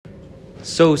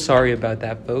So sorry about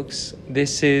that, folks.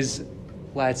 This is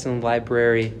Ladson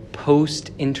Library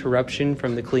post-interruption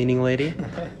from the cleaning lady.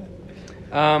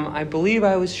 I believe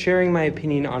I was sharing my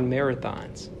opinion on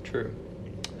marathons. True.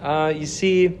 You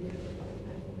see,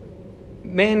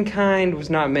 mankind was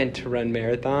not meant to run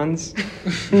marathons.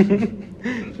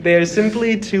 They are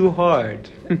simply too hard.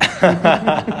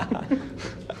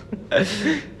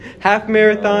 Half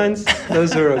marathons,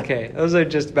 those are okay. Those are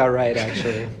just about right,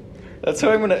 actually. That's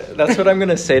what I'm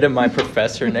gonna say to my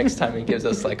professor next time he gives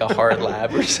us like a hard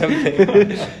lab or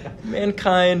something.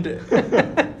 Mankind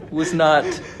was not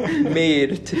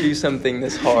made to do something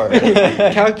this hard.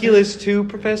 Calculus 2,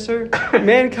 Professor.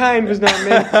 Mankind was not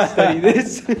meant to study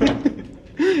this.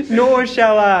 Nor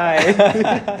shall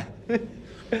I.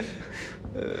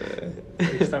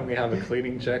 Next time we have a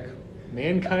cleaning check,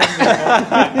 mankind was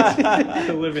not meant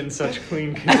to live in such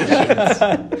clean conditions.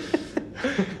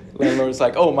 Landlord was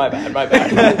like, "Oh, my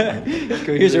bad.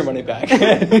 Here's your money back."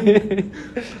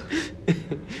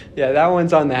 Yeah, that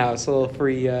one's on the house. A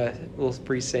little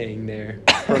free saying there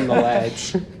from the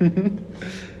lads.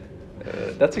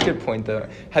 That's a good point, though.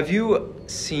 Have you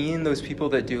seen those people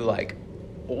that do like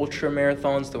ultra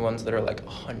marathons, the ones that are like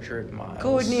 100 miles?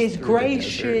 Goodness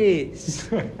gracious!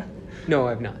 No,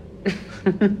 I've not.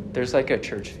 There's like a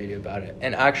church video about it.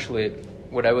 And actually,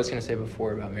 what I was going to say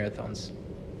before about marathons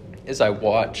is I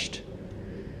watched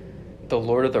The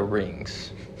Lord of the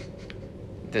Rings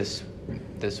this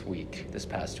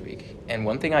past week. And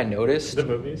one thing I noticed... The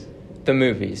movies? The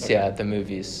movies, okay. Yeah, the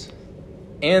movies.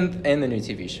 And the new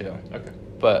TV show. Okay.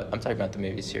 But I'm talking about the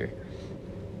movies here.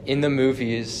 In the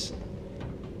movies,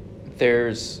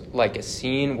 there's like a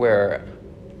scene where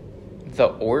the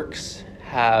orcs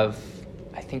have,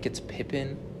 I think it's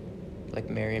Pippin, like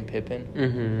Merry and Pippin.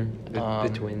 Mm-hmm.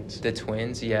 The twins. The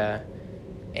twins, yeah.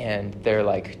 And they're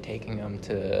like taking them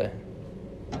to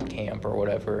camp or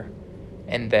whatever.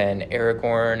 And then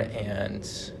Aragorn and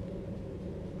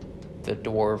the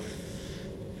dwarf,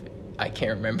 I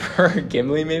can't remember,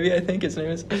 Gimli maybe I think his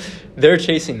name is, they're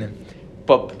chasing them.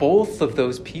 But both of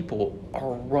those people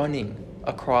are running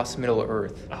across Middle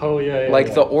Earth. Oh, yeah.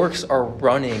 Like the orcs are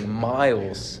running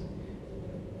miles.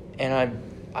 And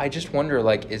I just wonder,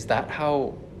 like, is that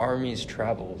how armies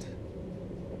traveled?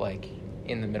 Like,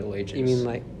 in the Middle Ages? You mean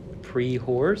like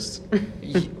pre-horse?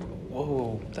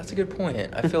 Whoa, that's a good point.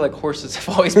 I feel like horses have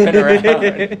always been around. Well,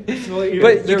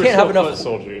 But you can't have enough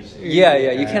soldiers. Yeah,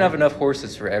 you can't have enough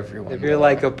horses for everyone. If you're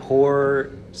like a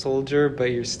poor soldier,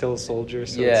 but you're still a soldier,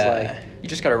 so it's like you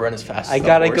just gotta run as fast. I as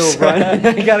gotta the go horse. run.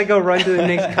 I gotta go run to the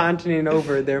next continent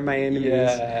over. They're my enemies.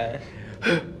 Yeah.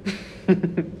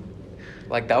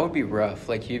 Like that would be rough.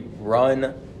 Like you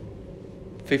run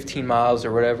 15 miles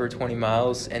or whatever, 20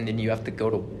 miles, and then you have to go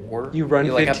to war. You run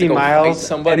like, 15 have to go miles,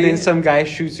 somebody. and then some guy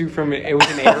shoots you with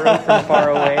an arrow from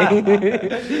far away.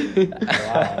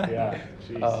 Wow, yeah.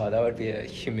 Jeez. Oh, that would be a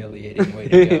humiliating way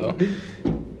to go.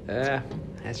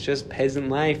 That's just peasant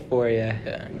life for you.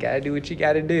 Yeah. You gotta do what you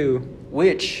gotta do.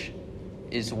 Which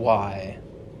is why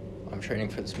I'm training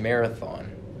for this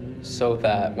marathon, so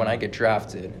that when I get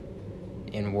drafted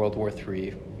in World War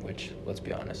III, which, let's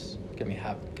be honest, gonna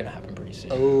happen pretty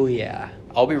soon. Oh, yeah.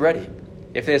 I'll be ready.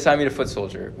 If they assign me to foot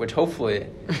soldier, which hopefully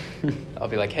I'll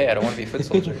be like, hey, I don't want to be foot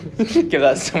soldier. Give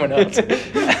that to someone else.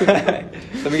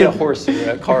 Let me get a horse or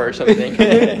a car or something.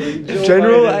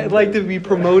 General, I'd like to be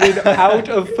promoted out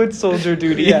of foot soldier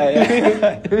duty.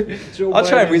 Yeah. I'll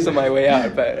try and weasel my way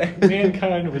out, but...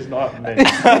 Mankind was not meant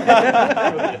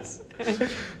for this.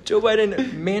 Joe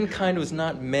Biden, mankind was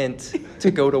not meant to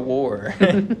go to war.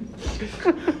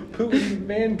 Mankind was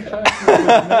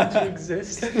meant to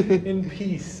exist in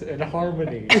peace and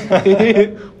harmony.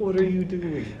 What are you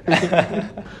doing?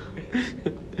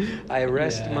 I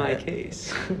rest my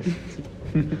case. I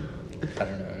don't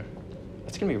know.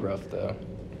 That's going to be rough, though.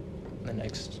 The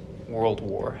next World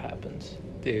War happens.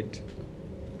 Dude,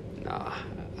 nah.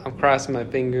 I'm crossing my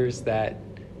fingers that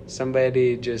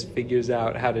somebody just figures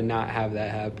out how to not have that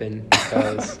happen,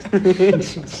 because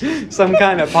some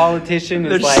kind of politician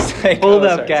is like, hold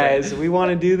up, guys, we want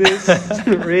to do this?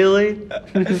 Really?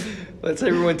 Let's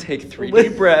everyone take 3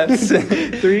 deep breaths.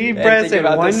 3 breaths and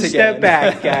 1 step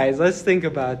back, guys. Let's think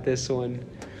about this one.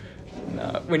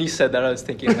 No, when you said that, I was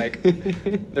thinking like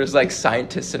there's like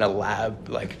scientists in a lab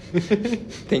like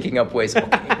thinking up ways.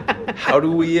 Okay, how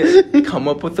do we come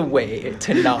up with a way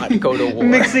to not go to war?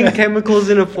 Mixing chemicals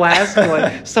in a flask,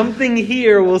 like something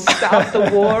here will stop the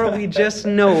war. We just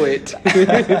know it.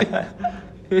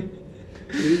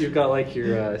 You've got like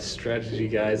your strategy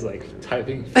guys like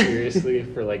typing furiously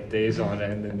for like days on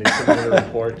end, and they submit a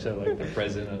report to like the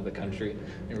president of the country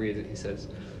and read it. He says,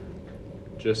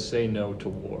 just say no to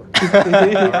war. All right,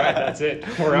 that's it.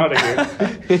 We're out of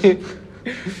here.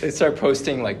 They start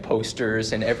posting like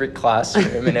posters in every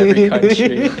classroom in every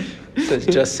country. Says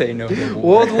just say no to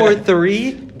war. World War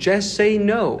III, just say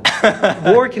no.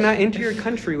 War cannot enter your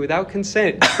country without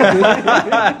consent.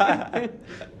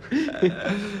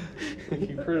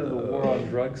 You've heard of the war on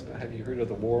drugs, but have you heard of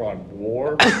the war on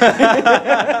war?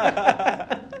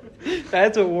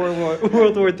 That's what World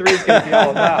War III is going to be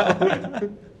all about.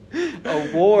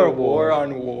 A war. War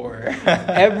on war.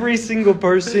 Every single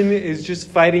person is just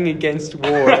fighting against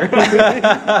war.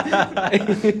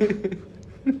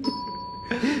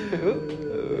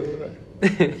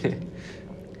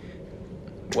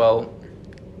 Well,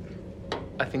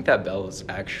 I think that bell is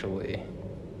actually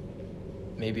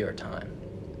maybe our time.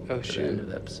 Oh, for shoot. the end of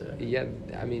the episode. Yeah,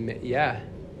 I mean, yeah.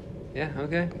 Yeah,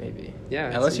 okay. Maybe.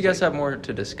 Yeah. Unless you guys have more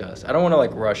to discuss. I don't want to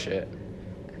like rush it.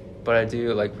 But I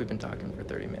do, like, we've been talking for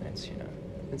 30 minutes, you know.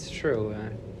 It's true.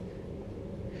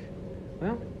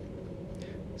 Well,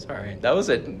 sorry. That was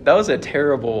a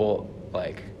terrible,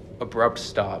 like, abrupt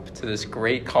stop to this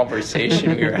great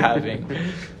conversation we were having.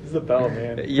 It's the bell,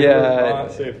 man. Yeah. We're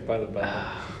not saved by the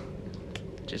bell.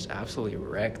 Just absolutely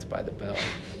wrecked by the bell.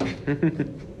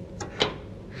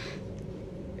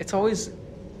 It's always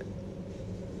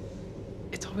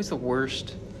the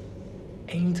worst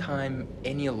anytime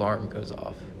any alarm goes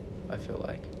off, I feel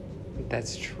like.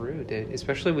 that's true, dude.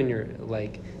 Especially when you're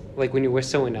like when you're with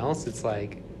someone else, it's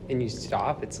like, and you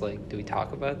stop, it's like, do we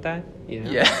talk about that? You know?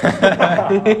 Yeah.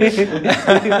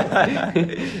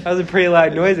 That was a pretty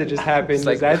loud noise that just happened. It's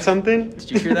like, Is that something?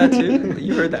 Did you hear that too?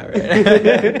 You heard that, right?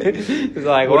 It's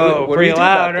like, whoa, what do we pretty do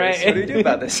loud, about right? this? What do we do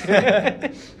about this?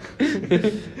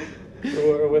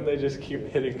 Or when they just keep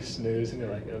hitting snooze and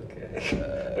you're like,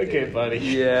 okay. Okay, buddy.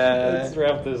 Yeah. Let's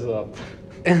wrap this up.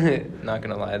 Not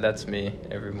gonna lie, that's me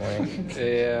every morning.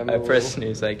 Yeah, I press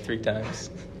snooze like 3 times.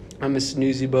 I'm a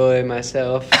snoozy boy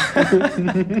myself. I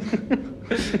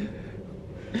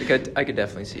could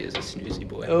definitely see you as a snoozy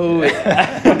boy. Oh,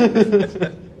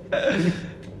 yeah.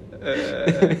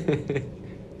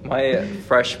 My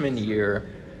freshman year,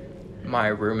 my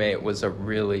roommate was a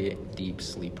really deep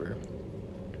sleeper.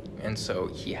 And so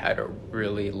he had a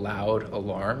really loud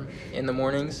alarm in the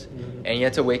mornings. Mm-hmm. And he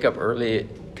had to wake up early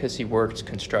because he worked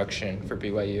construction for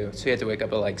BYU. So he had to wake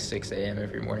up at like 6 a.m.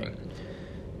 every morning.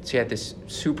 So he had this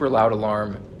super loud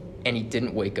alarm, and he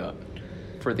didn't wake up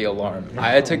for the alarm. I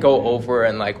had to go over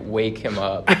and like wake him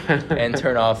up and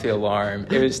turn off the alarm.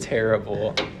 It was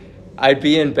terrible. I'd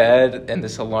be in bed, and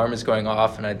this alarm is going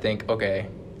off, and I'd think, okay,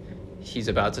 he's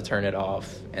about to turn it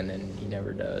off, and then he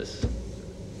never does.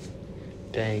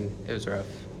 Dang. It was rough.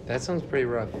 That sounds pretty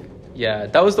rough. Yeah,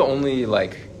 that was the only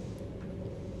like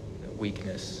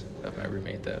weakness of my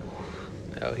roommate, though.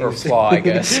 Oh, Or flaw, I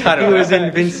guess. I don't He know. was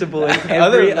invincible in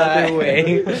Other every than that- other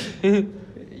way.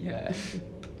 Yeah.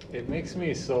 It makes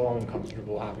me so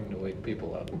uncomfortable having to wake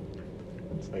people up.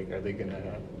 It's like, are they gonna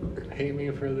hate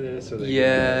me for this? Or they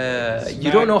Yeah, gonna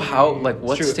you don't know smack how, me? like,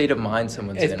 what True. state of mind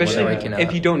someone's in when Especially they're waking up.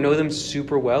 if you don't know them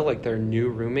super well, like their new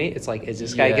roommate, it's like, is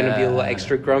this guy going to be a little Yeah.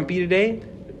 extra grumpy today?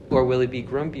 Or will he be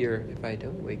grumpier if I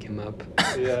don't wake him up?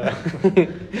 Yeah. This is the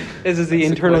That's the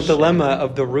internal question. dilemma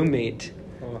of the roommate.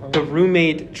 Uh-huh. The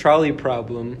roommate trolley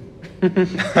problem.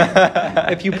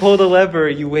 If you pull the lever,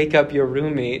 you wake up your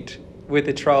roommate with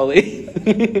a trolley.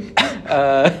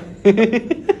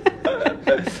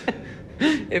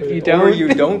 If you don't, Or you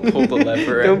don't pull the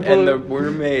lever Don't and pull the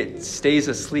roommate stays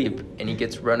asleep and he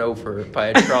gets run over by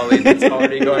a trolley that's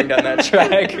already going down that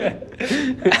track.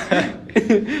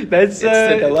 That's It's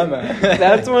the dilemma.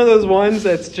 That's one of those ones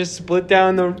that's just split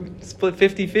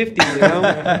 50-50, you know?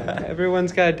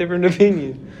 Everyone's got a different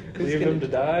opinion. Leave him to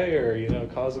die, or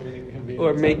cause him an inconvenience,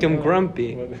 Or make I don't him know.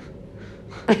 grumpy.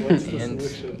 What's the And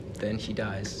solution? then he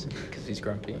dies because he's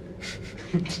grumpy.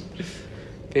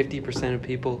 50% of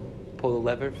people pull the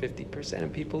lever, 50%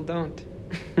 of people don't.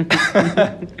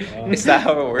 Is that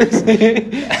how it works?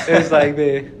 It's like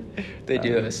They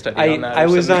do a study on that. I or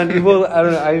was something? on, well, I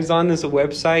don't know, I was on this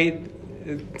website.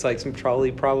 It's like some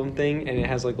trolley problem thing, and it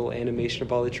has like a little animation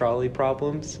of all the trolley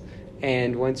problems.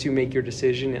 And once you make your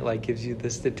decision, it like gives you the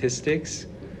statistics.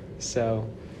 So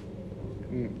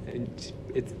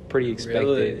it's pretty expected.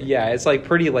 Really? Yeah, it's like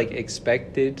pretty like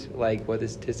expected, like what the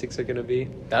statistics are gonna be.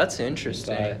 That's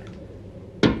interesting.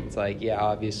 But it's like, yeah,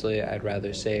 obviously I'd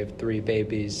rather save 3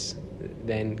 babies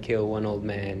than kill 1 old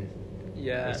man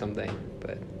Yeah. or something.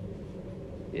 But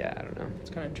yeah, I don't know.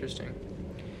 It's kind of interesting.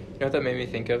 You know what that made me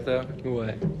think of, though?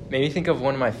 What? Made me think of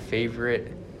one of my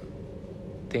favorite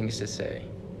things to say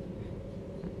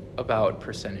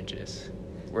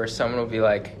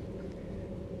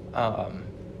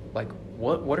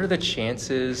what are the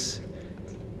chances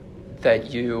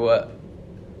that you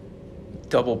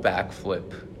double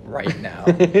backflip right now?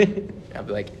 I'll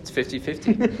be like, it's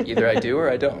 50-50. Either I do or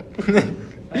I don't.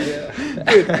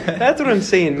 Dude, that's what I'm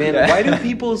saying, man. Yeah. Why do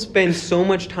people spend so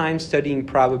much time studying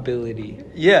probability?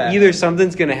 Yeah. Either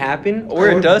something's gonna happen, Or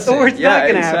it doesn't. or it's Yeah, not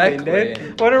gonna exactly. happen,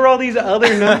 dude. What are all these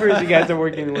other numbers you guys are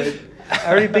working with? I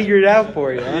already figured it out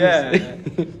for you. Honestly.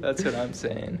 Yeah, that's what I'm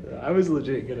saying. I was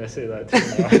legit gonna say that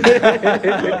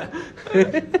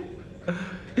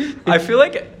too. I feel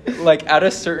like at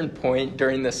a certain point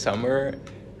during the summer,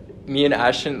 me and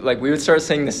Ashton, like, we would start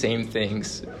saying the same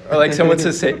things, or like someone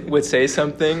would say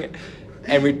something,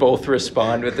 and we'd both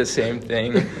respond with the same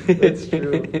thing. That's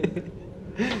true.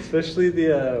 Especially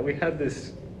we had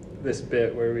this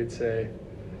bit where we'd say,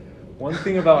 one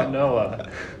thing about Noah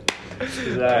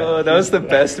is that. Oh, that was the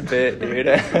best bit, dude.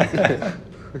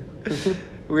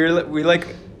 we like,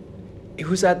 it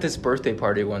was at this birthday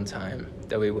party one time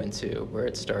that we went to where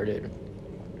it started,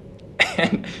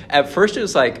 and at first it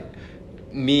was like,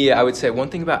 me, I would say one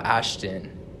thing about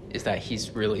Ashton is that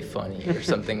he's really funny or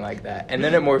something like that. And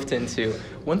then it morphed into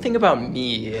one thing about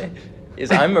me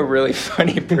is I'm a really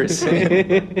funny person.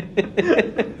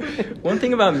 One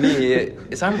thing about me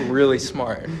is I'm really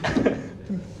smart.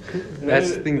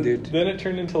 That's the thing, dude. Then it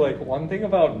turned into like, one thing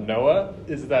about Noah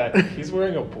is that he's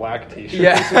wearing a black t-shirt.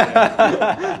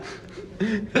 Yeah.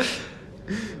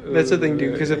 That's the thing,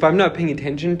 dude. Because if I'm not paying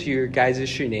attention to your guys'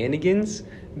 shenanigans,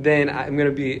 then I'm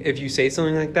gonna be. If you say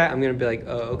something like that, I'm gonna be like,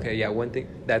 oh, okay, yeah, one thing.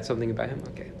 That's something about him.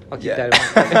 Okay, I'll keep that in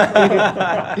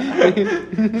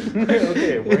mind.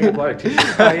 Okay, wearing a black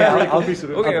t-shirt. Oh, yeah, Really cool I'll, piece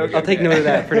of okay, information. I'll take note of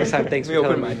that for next time. Thanks Let me for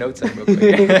open telling my me. notes up real quick.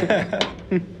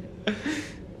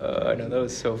 No, that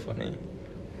was so funny.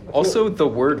 Also, the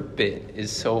word bit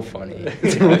is so funny. I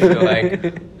feel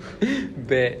like.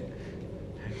 Bit.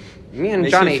 Me and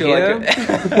Makes Johnny me feel here,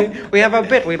 like we have a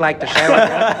bit we'd like to share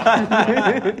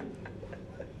with you.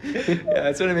 Yeah,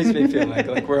 that's what it makes me feel like.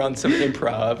 Like we're on some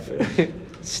improv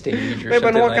stage or We've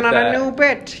something been working like on that. a new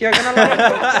bit. You're gonna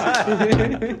love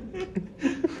it.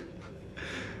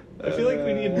 I feel like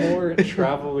we need more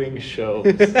traveling shows.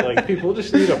 Like, people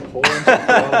just need a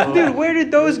Poland. Dude, where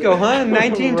did those go, huh?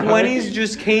 1920s Right.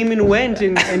 just came and went,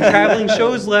 and traveling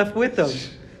shows left with them.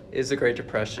 It's the Great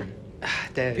Depression.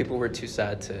 Dude. People were too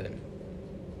sad to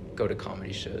go to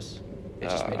comedy shows. It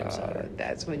just made them sadder.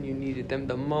 That's when you needed them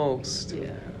the most. Yeah.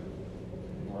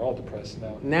 We're all depressed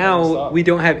now. Now we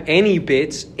don't have any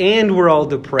bits, and we're all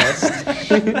depressed.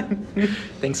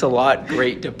 Thanks a lot,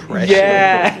 Great Depression.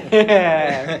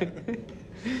 Yeah.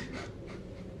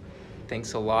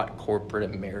 Thanks a lot, corporate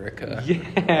America.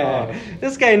 Yeah.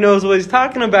 This guy knows what he's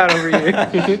talking about over here.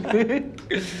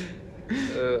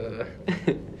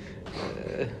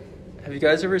 Have you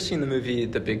guys ever seen the movie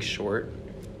The Big Short?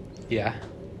 Yeah.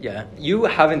 Yeah. You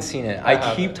haven't seen it. I keep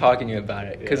haven't. talking to you about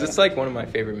it because Yeah. it's like one of my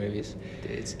favorite movies.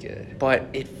 Dude, it's good. But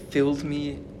it filled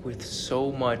me with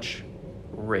so much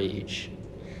rage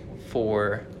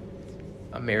for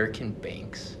American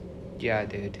banks. Yeah,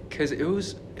 dude. Because it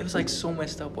was like so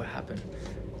messed up what happened.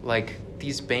 Like,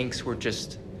 these banks were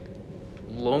just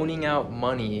loaning out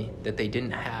money that they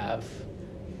didn't have,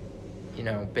 you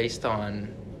know, based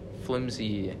on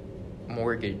flimsy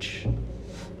mortgage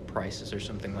prices or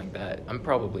something like that. I'm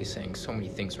probably saying so many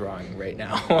things wrong right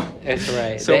now. That's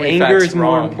right. So the many anger facts is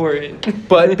more wrong. important.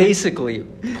 But basically,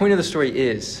 point of the story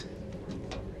is,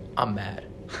 I'm mad.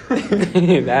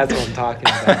 That's what I'm talking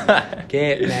about.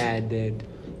 Get mad, dude.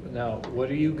 Now, what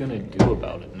are you gonna do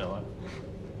about it, Noah?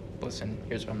 Listen,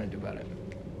 here's what I'm gonna do about it.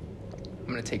 I'm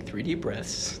gonna take 3 deep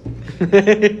breaths, and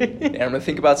I'm gonna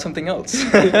think about something else.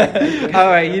 All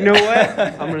right, you know what?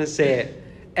 I'm going to say it.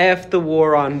 F the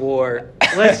war on war.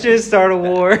 Let's just start a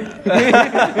war.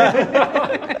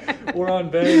 War on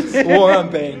banks. War on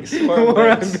banks. War on War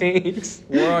on banks. banks.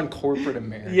 War on corporate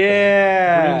America.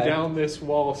 Yeah. Bring down this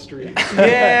Wall Street.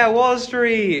 Yeah, Wall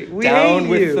Street. We Down hate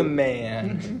with you. the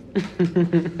man.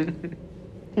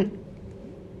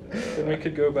 Then we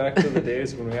could go back to the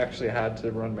days when we actually had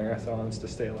to run marathons to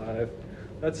stay alive.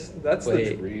 That's the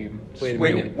Wait. dream. Wait a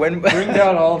Wait, minute. when? Bring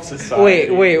down all of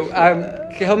society. Wait.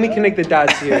 Help me connect the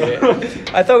dots here.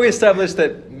 I thought we established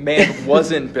that man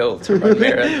wasn't built to run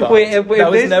marathons. Wait, if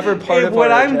that was this, never part if of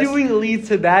what our I'm agenda. doing leads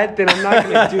to that, then I'm not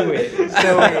going to do it.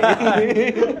 So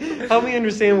wait. Help me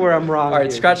understand where I'm wrong. All right,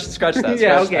 here. scratch that.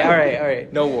 Yeah, scratch okay, that. all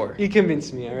right. No war. You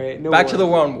convinced me, all right? No Back war. to the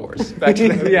war on wars. Back to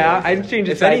the Yeah, I'd change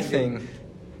it. If anything,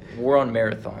 war on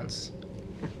marathons.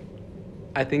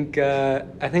 I think we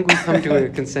come to a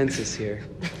consensus here.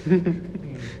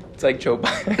 It's like Joe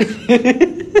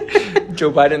Biden.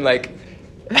 Joe Biden, like,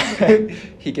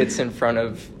 he gets in front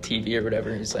of TV or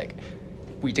whatever, and he's like,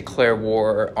 we declare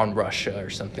war on Russia or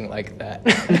something like that.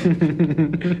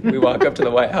 We walk up to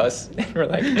the White House and we're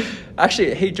like,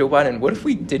 actually, hey, Joe Biden, what if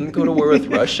we didn't go to war with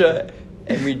Russia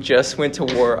and we just went to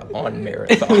war on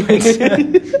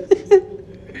marathons?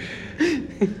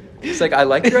 It's like, I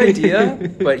like your idea,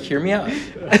 but hear me out. I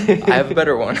have a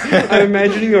better one. I'm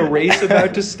imagining a race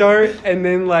about to start, and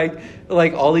then like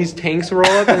all these tanks roll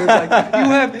up, and it's like,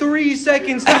 you have 3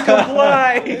 seconds to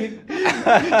comply.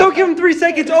 Don't give them 3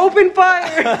 seconds. Open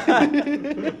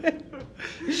fire.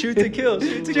 Shoot to kill.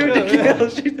 Shoot to Shoot kill.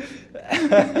 to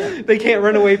kill. They can't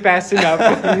run away fast enough.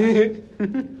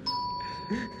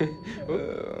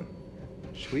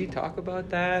 Should we talk about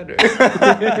that?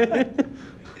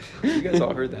 You guys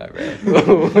all heard that, right?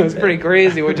 It was pretty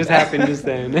crazy what just happened just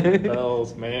then.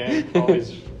 Bells, man,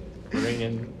 always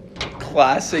ringing.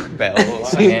 Classic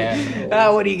bells, man.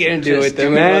 What are you gonna do Just with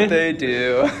them, doing man? what they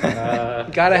do.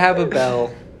 Gotta have a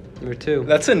bell or two.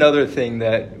 That's another thing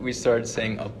that we started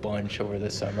saying a bunch over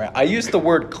the summer. I use the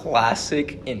word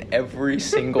classic in every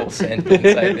single sentence,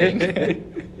 I think.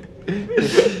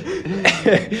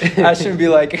 Ashton would be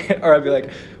like, or I'd be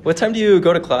like, what time do you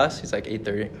go to class? He's like,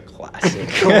 8:30. Classic.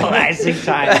 Classic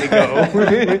time to go.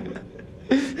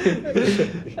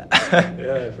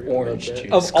 Yeah, I forgot Orange about that.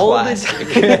 juice. Of all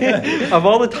Classic. of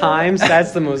all the times,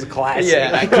 that's the most classic.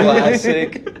 Yeah,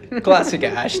 classic. Classic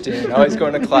Ashton. Always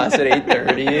going to class at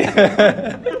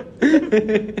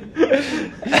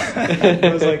 8:30.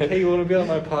 I was like, hey, you want to be on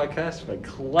my podcast? I'm like,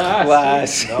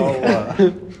 class.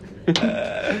 No.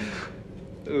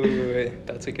 Ooh,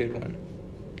 that's a good one.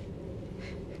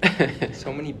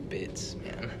 So many bits,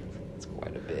 man. It's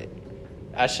quite a bit.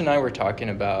 Ash and I were talking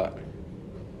about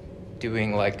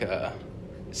doing like a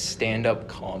stand-up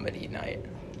comedy night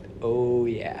Oh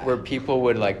yeah. where people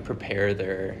would like prepare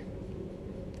their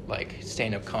like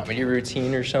stand-up comedy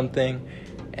routine or something,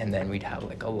 and then we'd have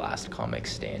like a last comic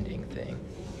standing thing.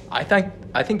 I think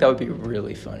that would be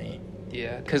really funny.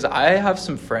 Yeah. Because I have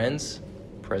some friends,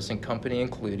 present company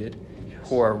included,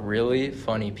 who are really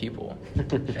funny people,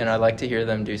 and I like to hear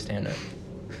them do stand-up.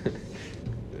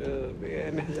 Oh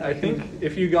man. I think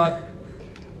if you got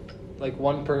like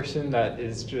one person that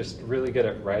is just really good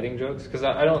at writing jokes, because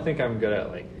I don't think I'm good at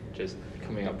like just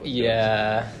coming up with jokes.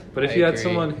 Yeah. But if I you had agree.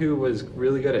 someone who was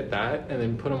really good at that, and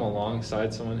then put them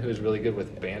alongside someone who was really good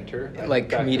with banter, I Like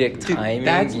think that comedic could- Dude, timing.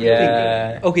 that's really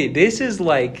yeah. good. Okay, this is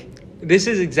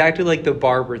exactly like the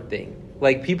barber thing.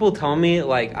 Like people tell me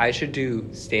like I should do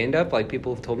stand up, like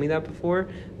people have told me that before.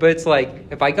 But it's like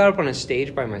if I got up on a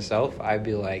stage by myself, I'd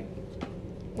be like,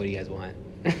 what do you guys want?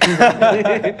 Tell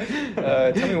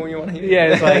me what you want to hear.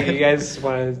 Yeah, it's like you guys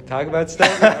want to talk about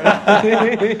stuff.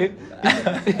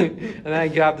 And then I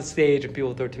get off the stage and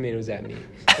people throw tomatoes at me.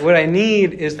 What I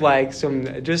need is like some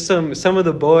of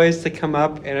the boys to come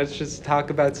up and let's just talk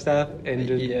about stuff and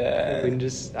just Yeah. and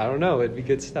just I don't know, it'd be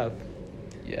good stuff.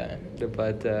 Yeah.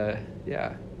 But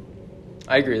yeah.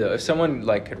 I agree though. If someone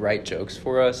like could write jokes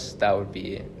for us, that would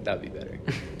be better.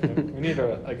 We need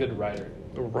a good writer.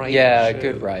 Right. Yeah, a Shit.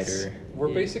 good writer. We're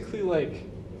Yeah. basically like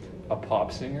a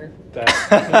pop singer that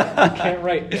we can't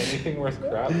write anything worth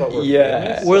crap, but we're Yeah.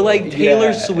 famous. We're like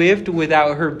Taylor Yeah. Swift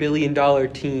without her $1 billion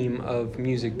team of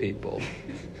music people.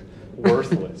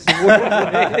 Worthless.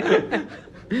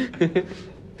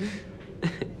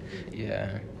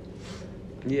 Yeah.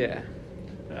 Yeah.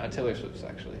 Taylor Swift's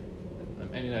actually.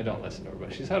 I mean, I don't listen to her,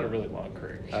 but she's had a really long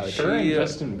career. Oh, Her and she,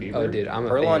 Justin Bieber. Oh, dude, I'm a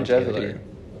Her fan of longevity. Taylor.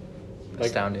 Like,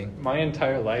 Astounding. My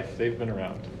entire life, they've been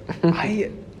around.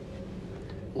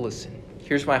 Listen.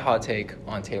 Here's my hot take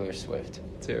on Taylor Swift.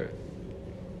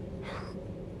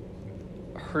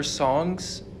 Her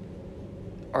songs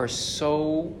are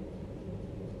so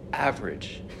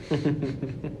average.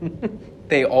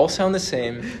 They all sound the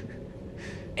same,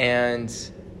 and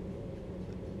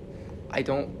I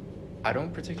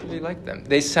don't particularly like them.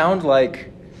 They sound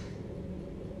like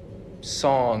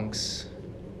songs,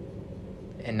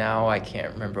 and now I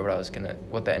can't remember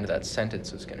what the end of that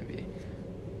sentence was gonna be.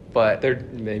 But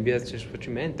Maybe that's just what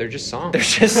you meant. They're just songs. they're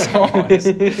just songs.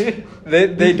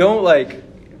 They don't like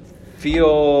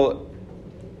feel.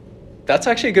 That's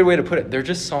actually a good way to put it. They're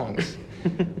just songs.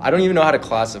 I don't even know how to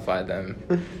classify them.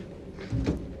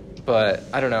 But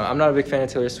I don't know. I'm not a big fan of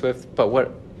Taylor Swift. But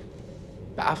what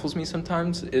baffles me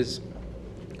sometimes is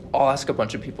I'll ask a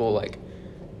bunch of people like,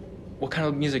 "What kind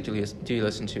of music do you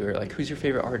listen to?" Or like, "Who's your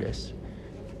favorite artist?"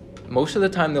 Most of the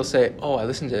time they'll say, "Oh, I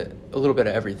listen to a little bit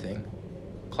of everything."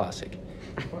 Classic.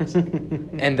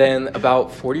 And then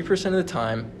about 40% of the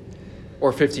time,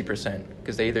 or 50%,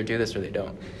 because they either do this or they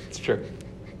don't. It's true.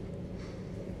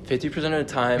 50% of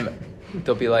the time,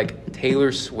 they'll be like,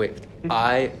 Taylor Swift.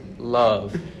 I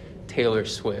love Taylor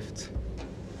Swift.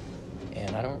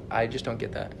 And I just don't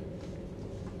get that.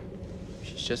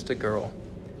 She's just a girl.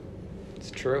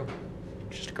 It's true.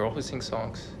 Just a girl who sings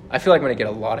songs. I feel like I'm going to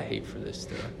get a lot of hate for this,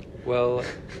 though. Well,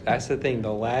 that's the thing.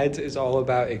 The Lads is all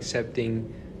about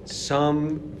accepting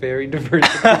some very diverse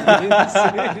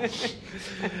opinions.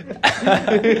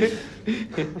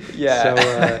 Yeah.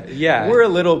 So, yeah. We're a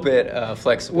little bit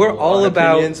flexible. We're all on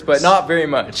about... opinions, but not very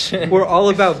much. We're all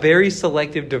about very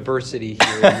selective diversity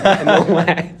here in the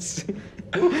Lads.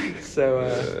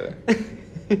 So,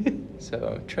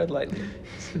 So, tread lightly.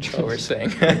 That's all we're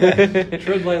saying.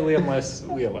 Tread lightly unless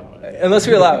we allow it. Unless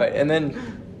we allow it. And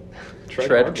then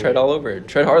Tread tread all over it.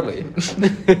 Tread hardly.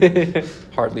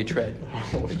 Hardly tread.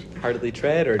 hardly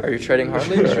tread, or Are you treading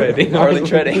hardly? Treading Hardly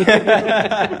hardly.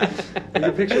 treading.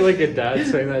 You picture like a dad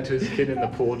saying that to his kid in the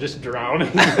pool, just drowning.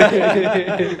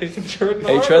 Hey, tread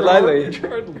lightly.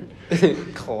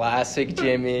 Classic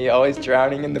Jimmy, always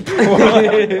drowning in the pool.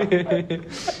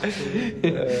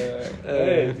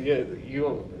 Hey, yeah,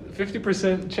 you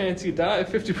 50% chance you die,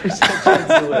 50%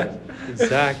 chance you live.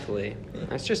 Exactly.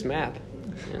 That's just math.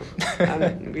 You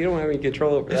know, we don't have any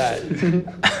control over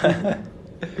that.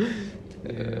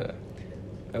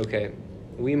 Okay.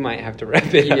 We might have to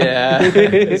wrap it up. Yeah,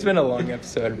 it's been a long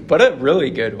episode, but a really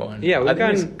good one. Yeah, I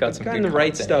think it's got some gotten good the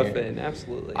right content stuff here. in.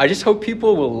 Absolutely. I just hope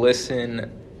people will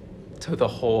listen to the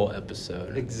whole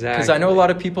episode. Exactly. Because I know a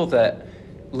lot of people that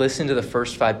listen to the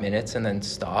first 5 minutes and then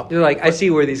stop. They're like, I see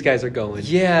where these guys are going.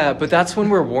 Yeah, but that's when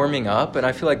we're warming up, and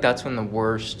I feel like that's when the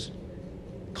worst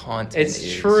content It's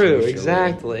is. true. usually.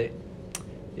 Exactly.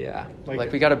 Yeah.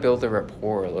 Like we got to build the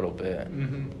rapport a little bit.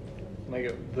 Mm-hmm.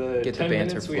 Like the Get the 10 banter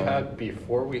minutes we flowing. had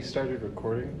before we started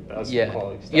recording, that was Yeah,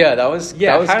 quality stuff. yeah, that was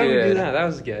Yeah. that was How good. did we do that? That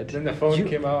was good. Then the phone You-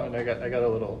 came out, and I got a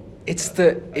little. It's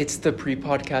the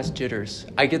pre-podcast jitters.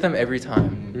 I get them every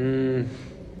time.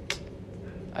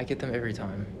 I get them every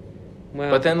time. Well,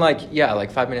 But then, like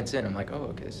 5 minutes in, I'm like,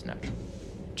 oh, okay, this is natural.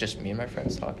 Just me and my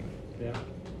friends talking. Yeah.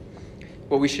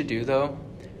 What we should do, though,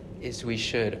 is we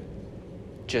should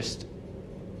just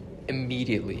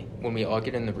immediately, when we all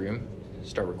get in the room,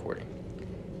 start recording.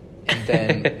 And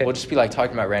then we'll just be, like,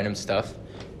 talking about random stuff.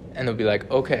 And they'll be like,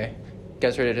 okay, you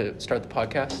guys ready to start the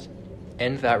podcast?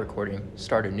 End that recording,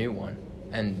 start a new one.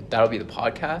 And that'll be the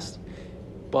podcast.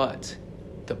 But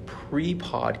the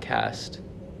pre-podcast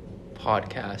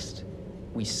podcast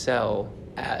we sell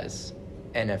as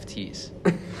NFTs.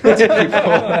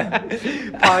 podcast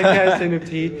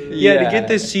NFT. Yeah, to get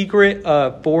the secret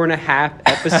 4.5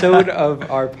 episode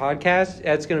of our podcast,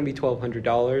 that's going to be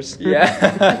 $1,200.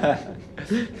 Yeah.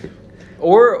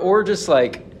 or just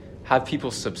like have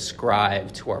people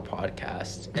subscribe to our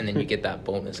podcast, and then you get that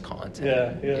bonus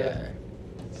content. Yeah.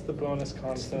 It's the bonus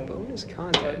content. Bonus It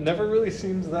content. never really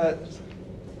seems that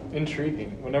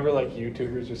intriguing. Whenever like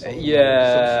YouTubers or something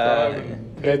Yeah. subscribe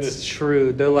and pay That's this.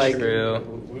 true. They're like, True.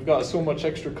 We've got so much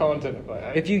extra content.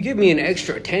 if you give me an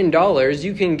extra $10,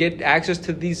 you can get access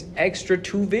to these extra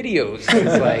 2 videos.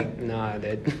 It's like, nah,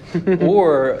 that.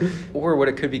 or what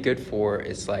it could be good for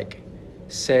is like,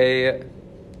 say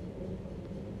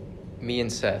me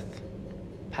and Seth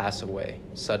pass away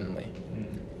suddenly.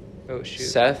 Oh shoot.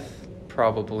 Seth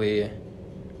probably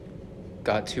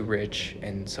got too rich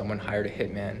and someone hired a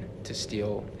hitman to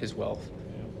steal his wealth.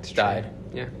 It's Died.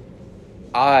 true. Yeah.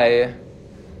 I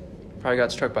probably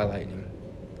got struck by lightning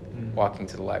walking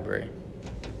to the library.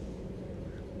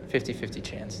 50-50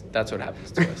 chance. That's what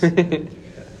happens to us.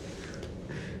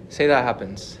 Say that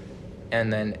happens,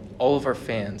 and then all of our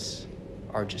fans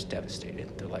are just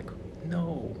devastated. They're like,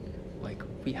 no, like,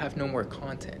 we have no more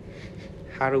content.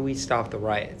 How do we stop the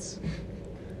riots?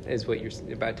 Is what you're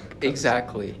about to propose.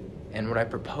 Exactly. And what I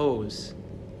propose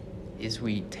is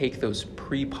we take those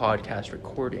pre-podcast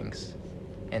recordings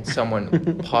and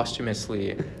someone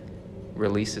posthumously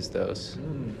releases those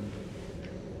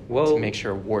Well, to make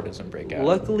sure war doesn't break out.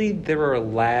 luckily, there are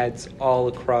lads all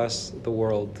across the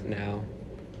world now.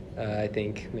 I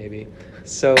think maybe.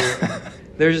 So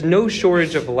there's no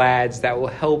shortage of lads that will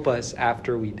help us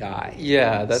after we die.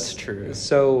 Yeah, that's true.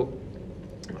 So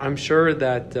I'm sure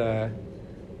that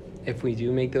if we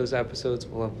do make those episodes,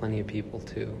 we'll have plenty of people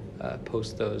to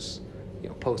post those,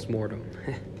 post-mortem.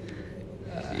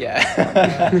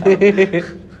 Yeah.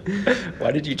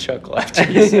 Why did you chuckle after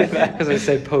you said that? Because I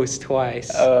said post twice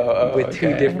with 2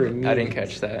 okay. different meanings. I didn't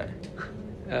catch that.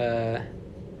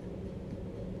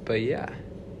 But yeah,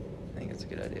 I think it's a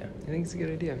good idea. I think it's a good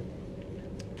idea.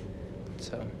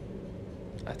 So,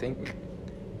 I think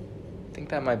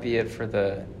that might be it for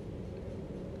the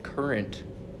current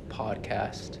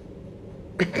podcast.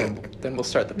 And then we'll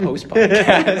start the post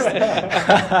podcast.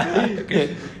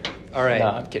 All right. No,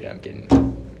 I'm kidding.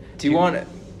 Do you want?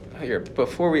 here,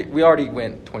 before we already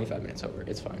went 25 minutes over.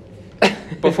 It's fine.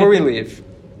 Before we leave,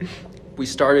 we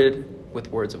started with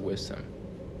words of wisdom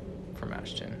from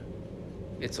Ashton.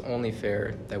 It's only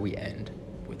fair that we end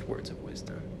with words of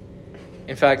wisdom.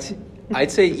 In fact, I'd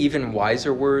say even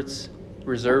wiser words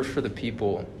reserved for the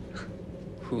people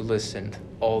who listened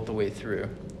all the way through.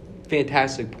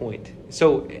 Fantastic point.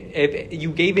 So, if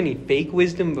you gave any fake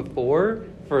wisdom before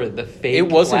for the fake, It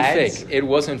wasn't lads? fake. It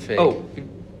wasn't fake. Oh,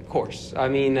 of course. I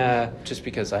mean, Just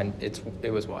because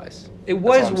it was wise. it That's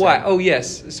was all I'm wise. saying. Oh,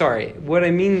 yes. Sorry. What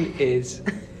I mean is,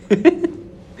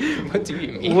 What do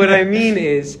you mean? what I mean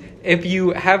is, if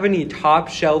you have any top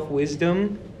shelf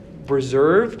wisdom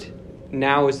reserved,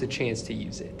 now is the chance to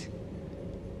use it.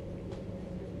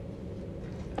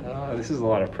 This is a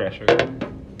lot of pressure.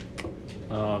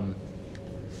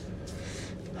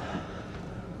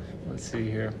 Let's see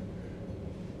here.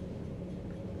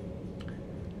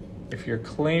 If you're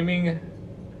claiming,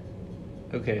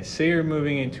 okay, say you're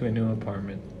moving into a new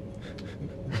apartment.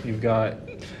 You've got,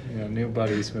 new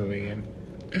buddies moving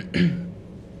in.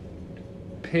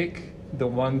 Pick the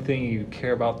one thing you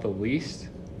care about the least,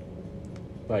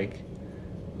 like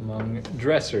among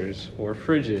dressers or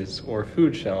fridges or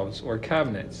food shelves or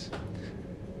cabinets.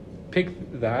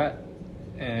 Pick that,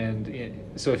 and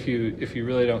so if you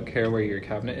really don't care where your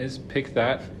cabinet is, pick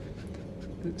that,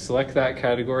 select that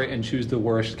category, and choose the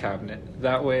worst cabinet.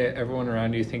 That way everyone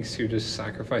around you thinks you're just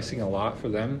sacrificing a lot for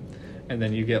them, and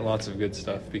then you get lots of good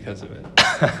stuff because of it.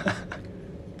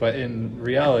 But in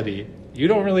reality, you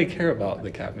don't really care about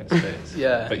the cabinet space.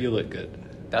 Yeah. But you look good.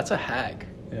 That's a hack.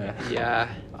 Yeah. Yeah.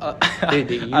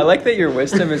 Dude, I like that your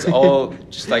wisdom is all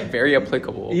just like very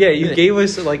applicable. Yeah, you gave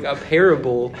us like a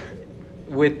parable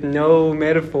with no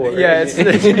metaphor. Yeah, it's a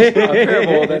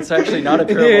parable that's actually not a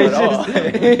parable at all.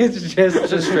 It's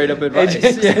just straight up advice.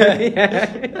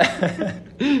 Yeah.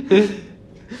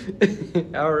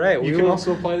 All right. You can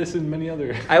also apply this in many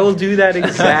other. I will do that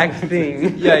exact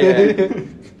thing. Yeah.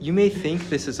 You may think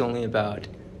this is only about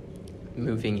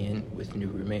moving in with new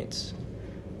roommates,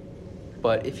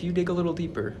 but if you dig a little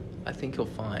deeper, I think you'll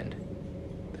find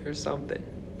There's something.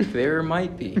 there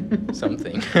might be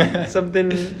something.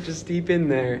 Something just deep in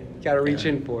there. You gotta reach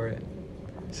in for it.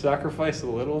 Sacrifice a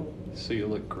little so you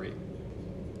look great.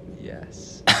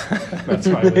 Yes. That's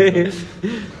my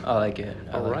wisdom. I like it.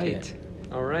 I All like right. it.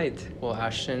 All right. Well,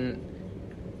 Ashton,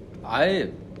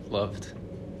 I loved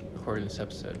recording this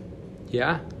episode.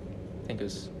 Yeah. I think it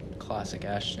was classic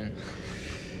Ashton.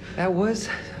 That was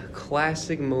a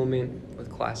classic moment with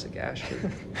classic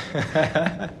Ashton.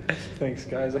 Thanks,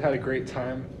 guys. I had a great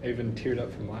time. I even teared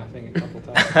up from laughing a couple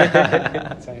times.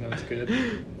 That's how I know it's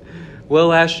good.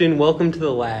 Well, Ashton, welcome to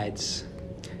the lads.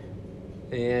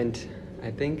 And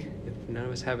I think if none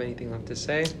of us have anything left to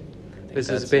say, this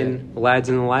has that's been Lads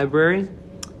in the Library.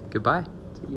 Goodbye.